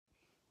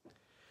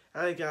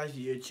Hi guys,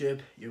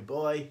 YouTube. Your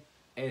boy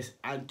is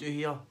Andrew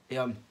here.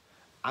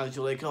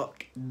 Andrew like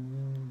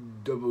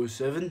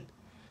 777.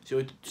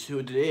 So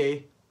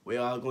today we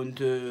are going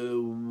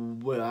to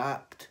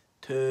react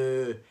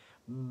to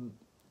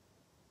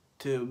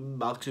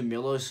Maxo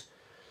Miller's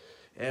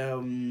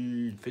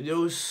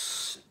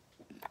videos.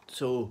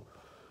 So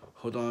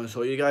hold on, I'll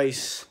show you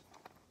guys.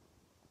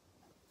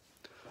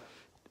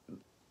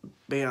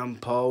 Bam,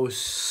 Paul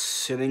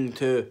singing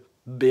to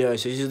Bear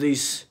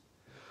Necessities.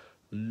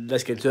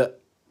 Let's get to it.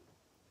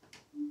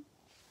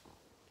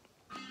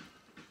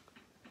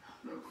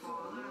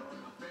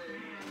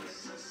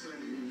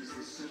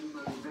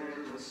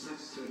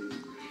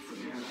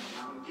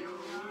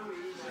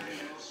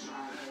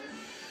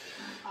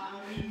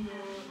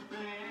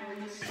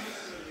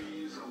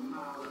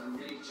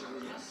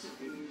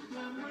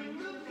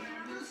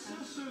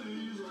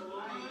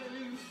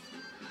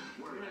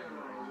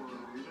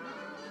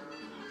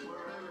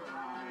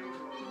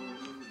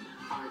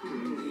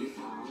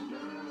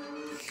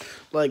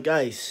 Like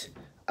guys,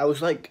 I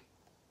was like,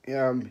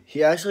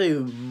 he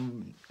actually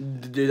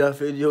did a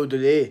video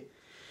today.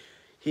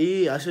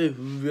 He actually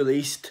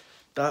released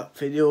that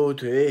video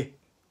today.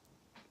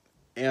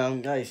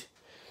 Guys,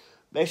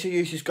 make sure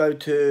you subscribe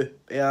to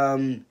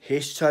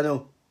his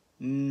channel,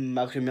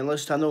 Maxo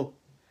Miller's channel.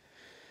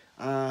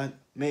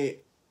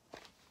 Mate,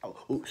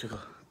 sorry.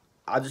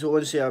 I just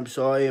want to say I'm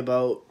sorry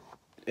about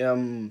I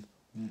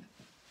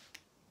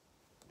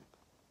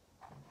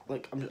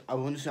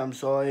want to say I'm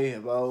sorry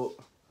about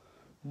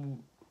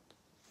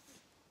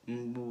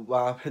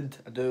what happened.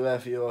 I do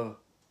it for your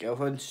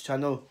girlfriend's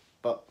channel,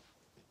 but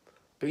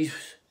please,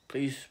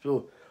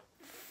 bro,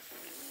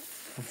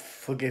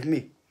 forgive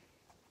me.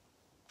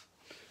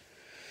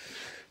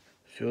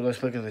 So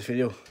let's look at this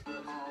video.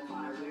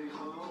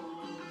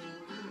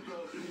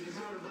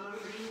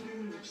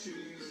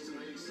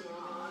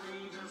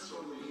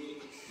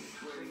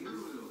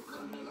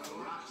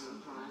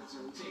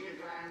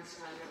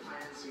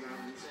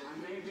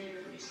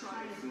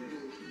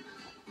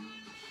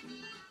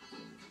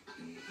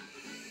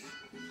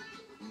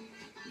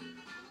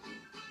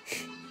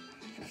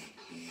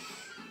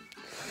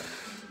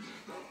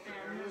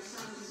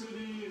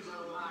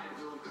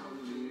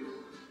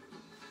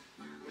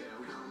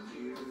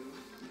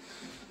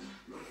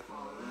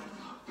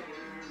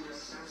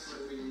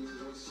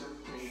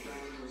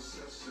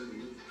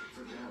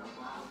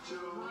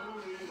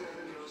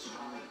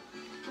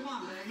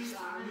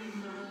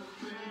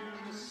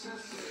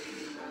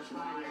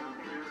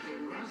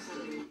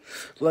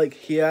 Like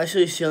he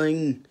actually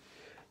selling,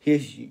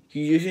 he's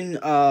using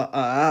a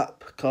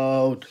app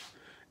called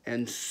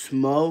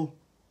Small.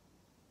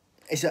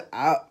 It's an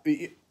app.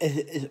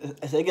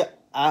 It's like an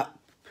app.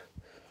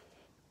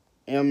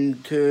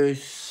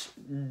 He's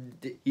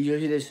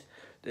using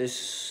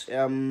this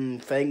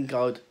thing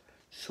called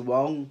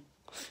Swan.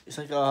 It's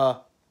like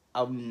a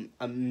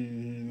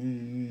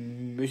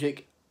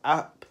music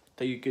app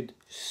that you could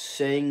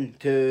sing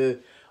to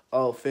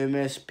all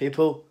famous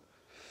people.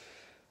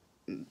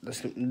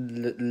 Let's get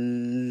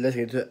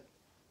into it.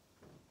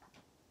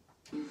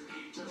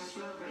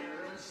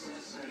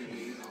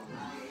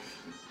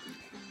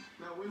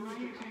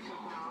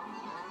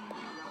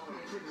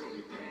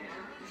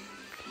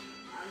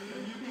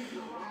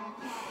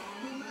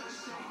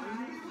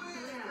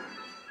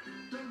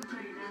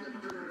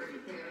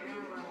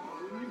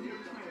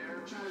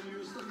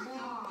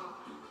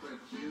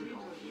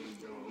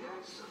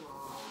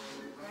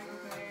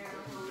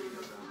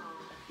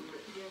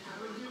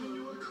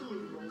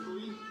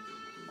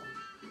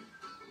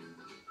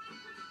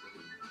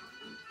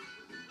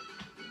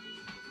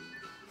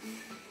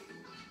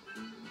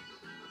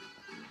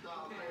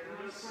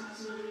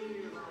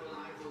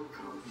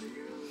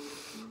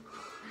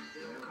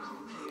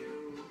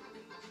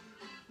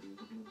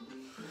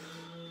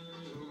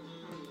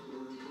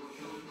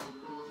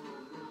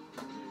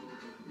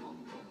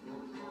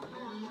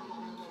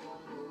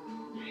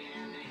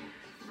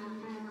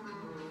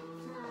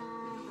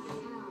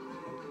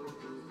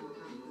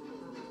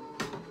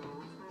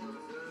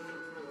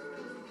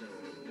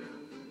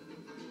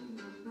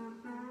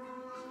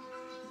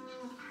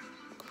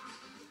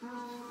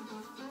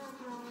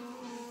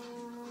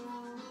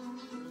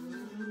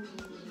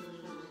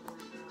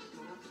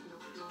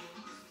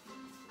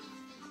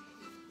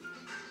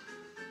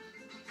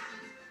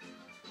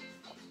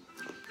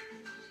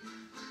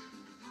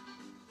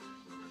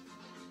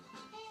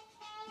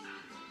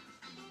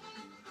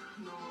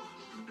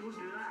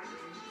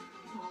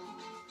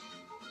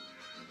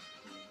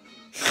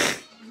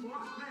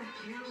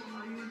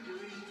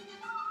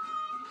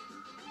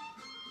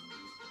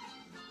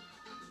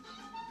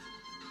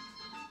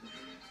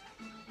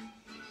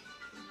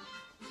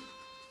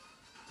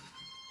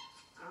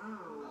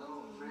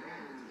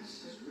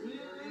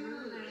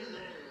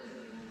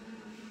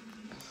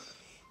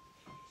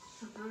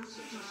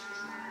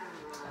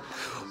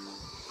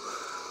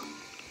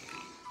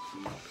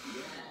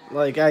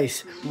 Like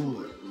guys,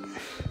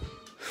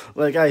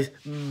 like I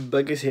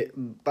said,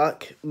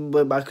 back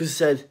when Marcus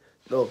said,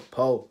 no,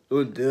 Paul,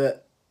 don't do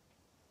it.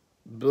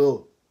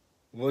 Bro,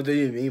 what do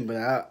you mean by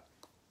that?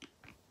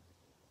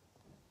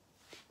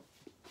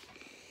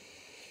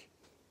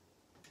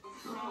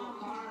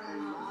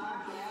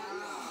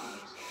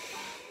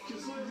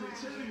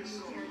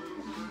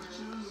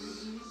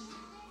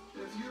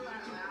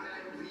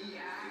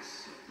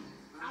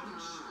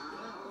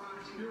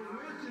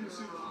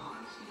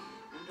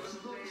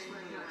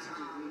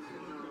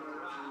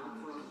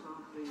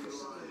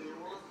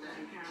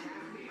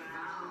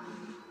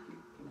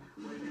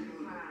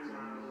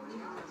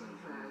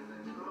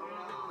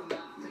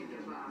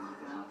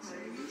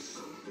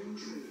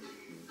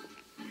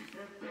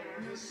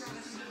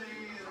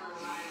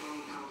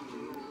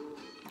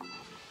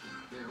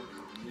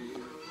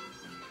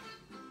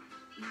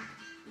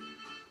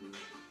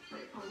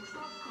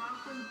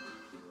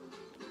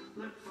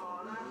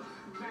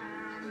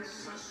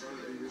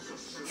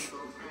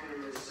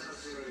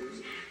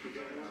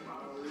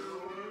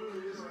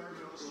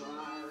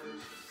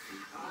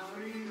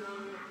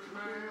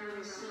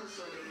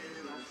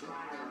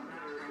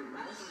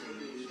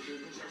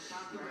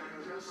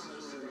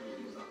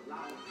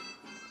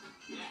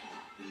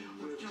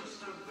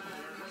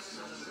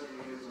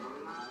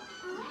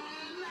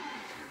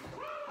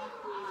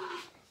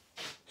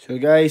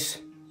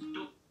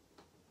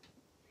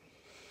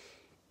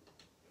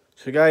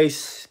 So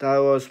guys, that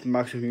was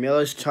Maxo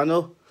Miller's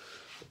channel.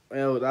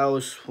 Well, that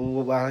was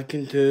back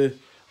into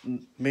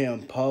me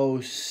and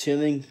Paul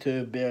sailing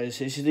to bear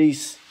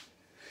necessities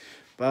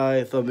by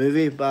a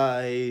movie.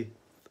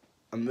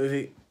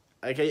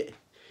 Okay,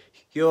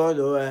 you all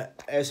know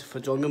it is for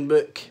Jungle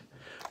Book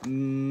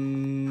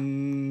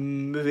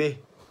movie.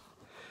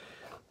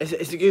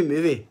 It's a good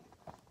movie.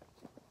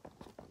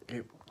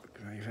 Okay,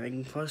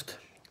 right first.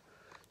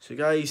 So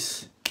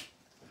guys,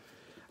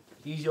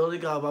 he's only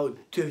got about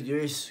 2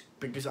 views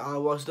because I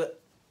watched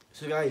it.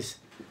 So guys,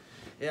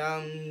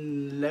 let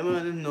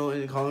me know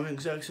in the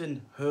comment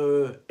section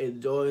who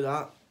enjoyed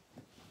that.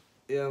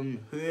 Who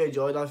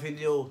enjoyed that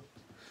video.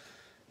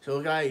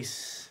 So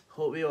guys,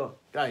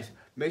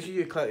 make sure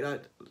you click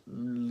that.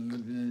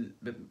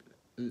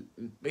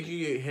 Make sure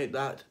you hit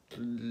that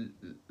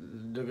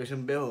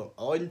notification bell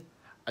on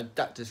and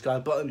that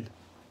subscribe button.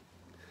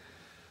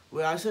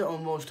 We're actually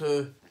almost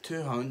to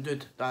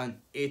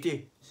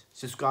 280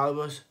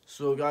 subscribers.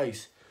 So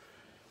guys,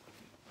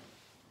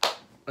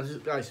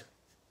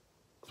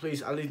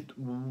 please, I need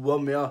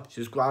one more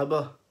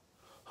subscriber.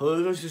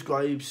 Whoever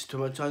subscribes to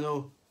my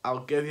channel,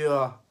 I'll give you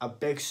a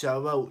big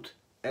shout out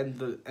in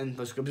the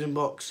description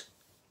box.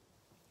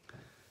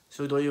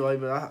 So don't you worry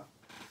about that.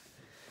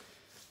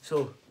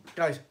 So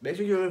guys, make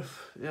sure you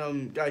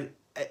guys,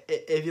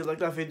 if you like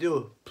that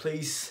video,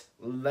 please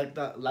like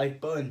that like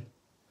button.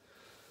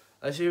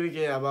 Let's see if we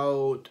get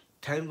about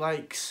 10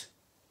 likes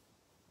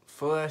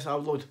for this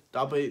upload.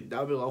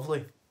 That'll be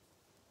lovely.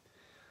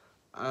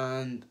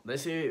 And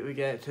let's see if we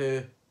get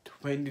to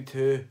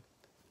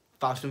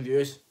 22,000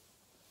 views.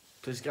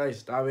 Please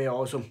guys, that'd be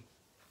awesome.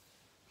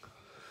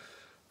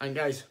 And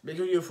guys, make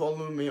sure you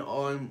follow me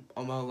on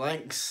my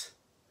links: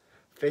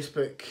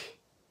 Facebook,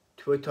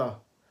 Twitter,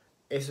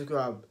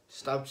 Instagram,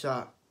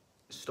 Snapchat,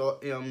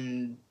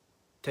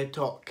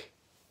 TikTok,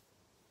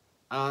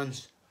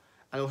 and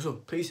also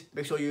please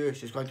make sure you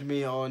subscribe to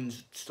me on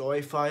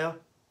Storyfire.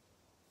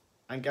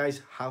 And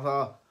guys, have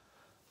a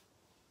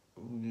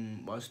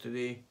what's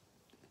today?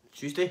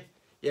 Tuesday?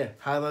 Yeah,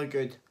 have a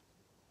good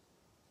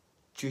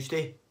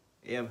Tuesday.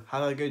 Yeah,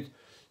 have a good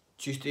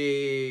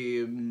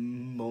Tuesday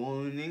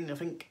morning, I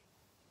think,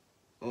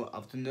 or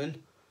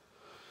afternoon.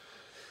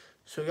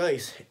 So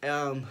guys,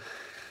 if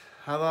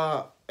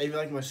you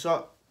like my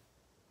shirt,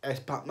 it's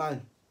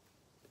Pac-Man.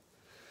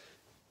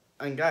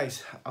 And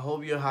guys, I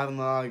hope you're having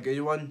a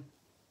good one.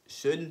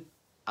 Soon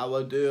I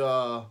will do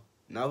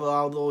another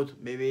upload,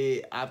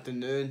 maybe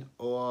afternoon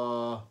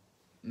or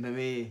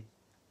maybe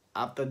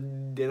after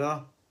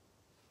dinner.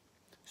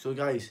 So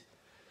guys,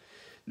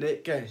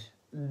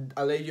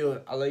 I like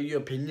your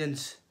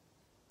opinions,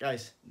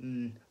 guys.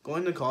 Go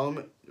in the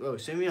comment. Well,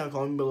 send me a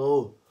comment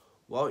below.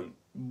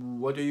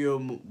 What do you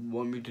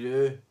want me to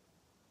do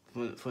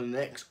for the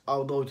next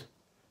upload?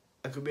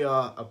 It could be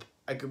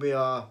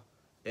a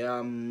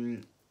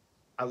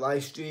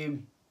live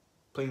stream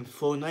playing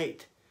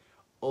Fortnite,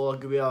 or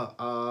it could be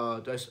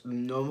a just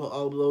normal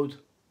upload,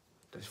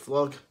 this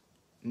vlog,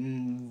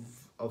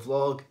 a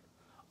vlog,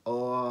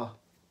 or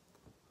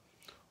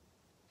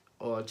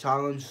a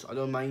challenge. I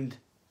don't mind.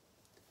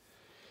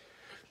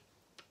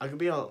 I could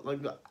be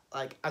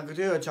like I could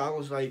do a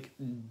challenge like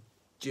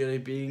jelly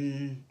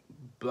bean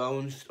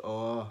bounced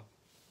or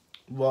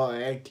raw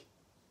egg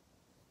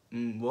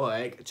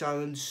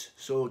challenge.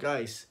 So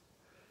guys,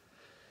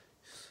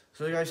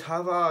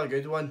 have a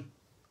good one,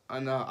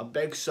 and a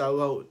big shout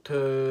out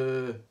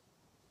to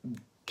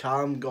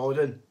Callum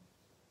Gordon,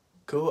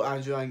 Cool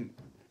Andrew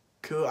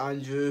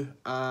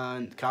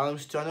and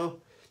Callum's channel.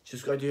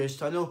 Subscribe to his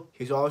channel.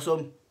 He's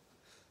awesome.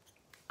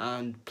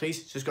 And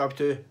please subscribe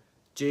to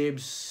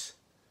James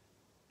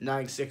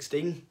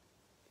 916.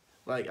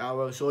 Like, I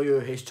will show you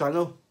his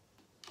channel.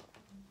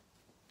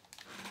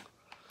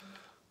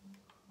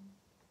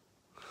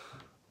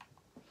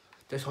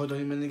 Just hold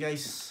on a minute,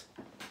 guys.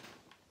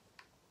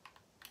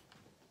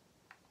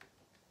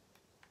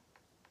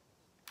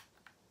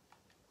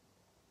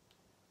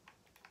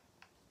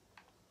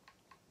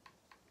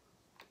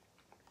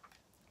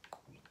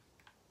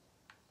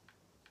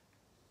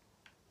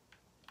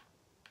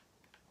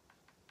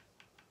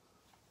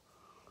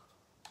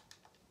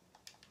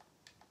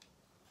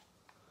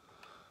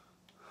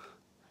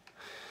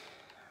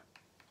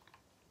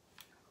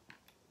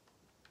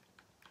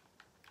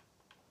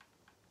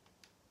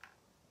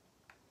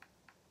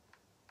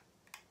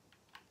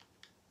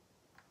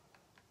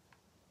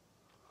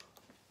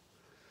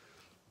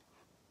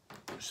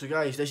 So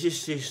guys, this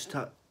is just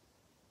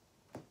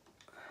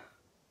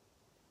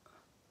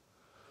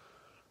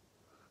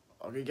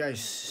okay guys,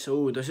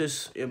 so this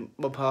is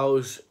my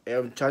pal's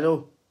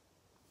channel.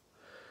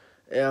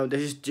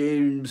 This is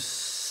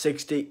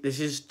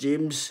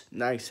James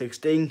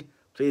 916.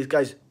 Please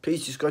guys,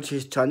 please just go to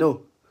his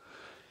channel.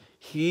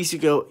 He's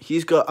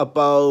got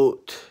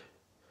about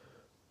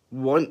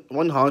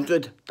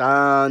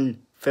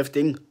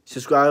 115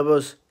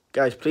 subscribers.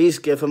 Guys, please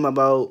give him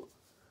about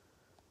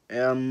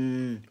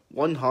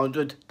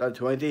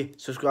 120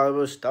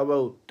 subscribers. That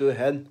will do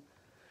him.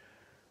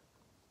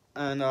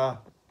 And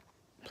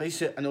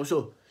please, and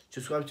also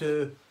subscribe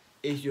to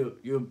your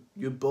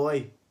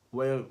boy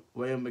William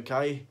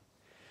McCann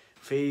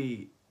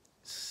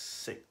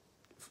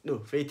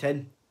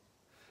 310.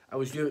 I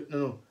was you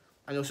no,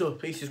 and also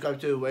please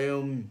subscribe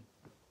to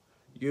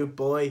your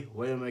boy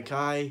William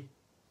McCann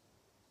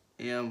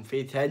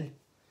 310.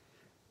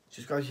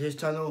 Subscribe to his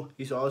channel.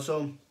 He's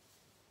awesome,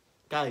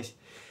 guys.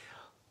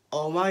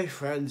 All my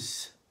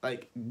friends,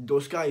 like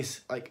those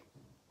guys, like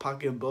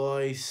Packer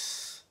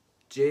Boys,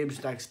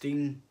 James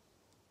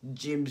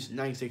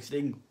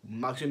 916,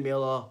 Maxo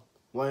Miller,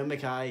 William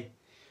McCann,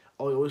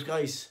 all those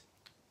guys,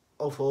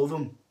 all four of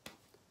them,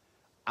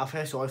 I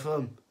feel sorry for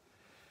them.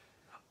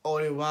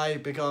 Only why?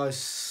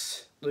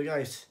 Because, look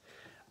guys,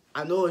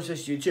 I know it's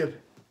just YouTube.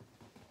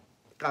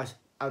 Guys,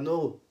 I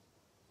know,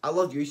 I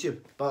love YouTube,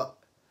 but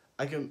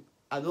I know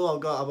I've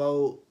got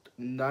about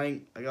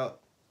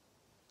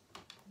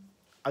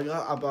I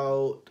got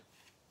about,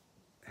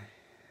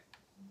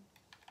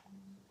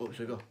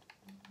 oops,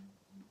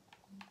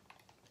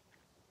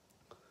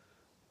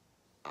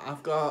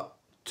 I've got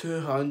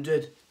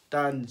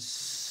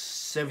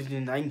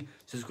 279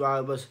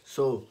 subscribers.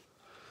 So,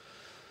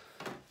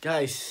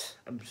 guys,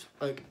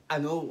 I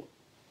know,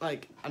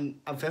 I'm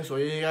very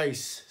sorry, you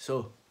guys.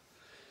 So,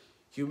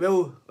 you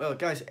will, well,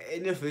 guys,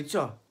 in the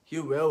future,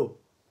 you will,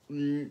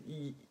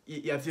 you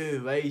have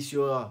to raise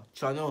your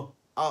channel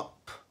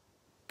up.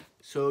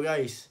 So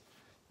guys,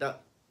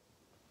 that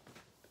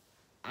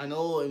I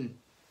know it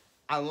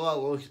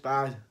looks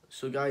bad.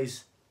 So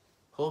guys,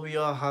 hope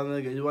you are having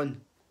a good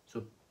one.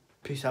 So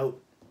peace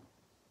out.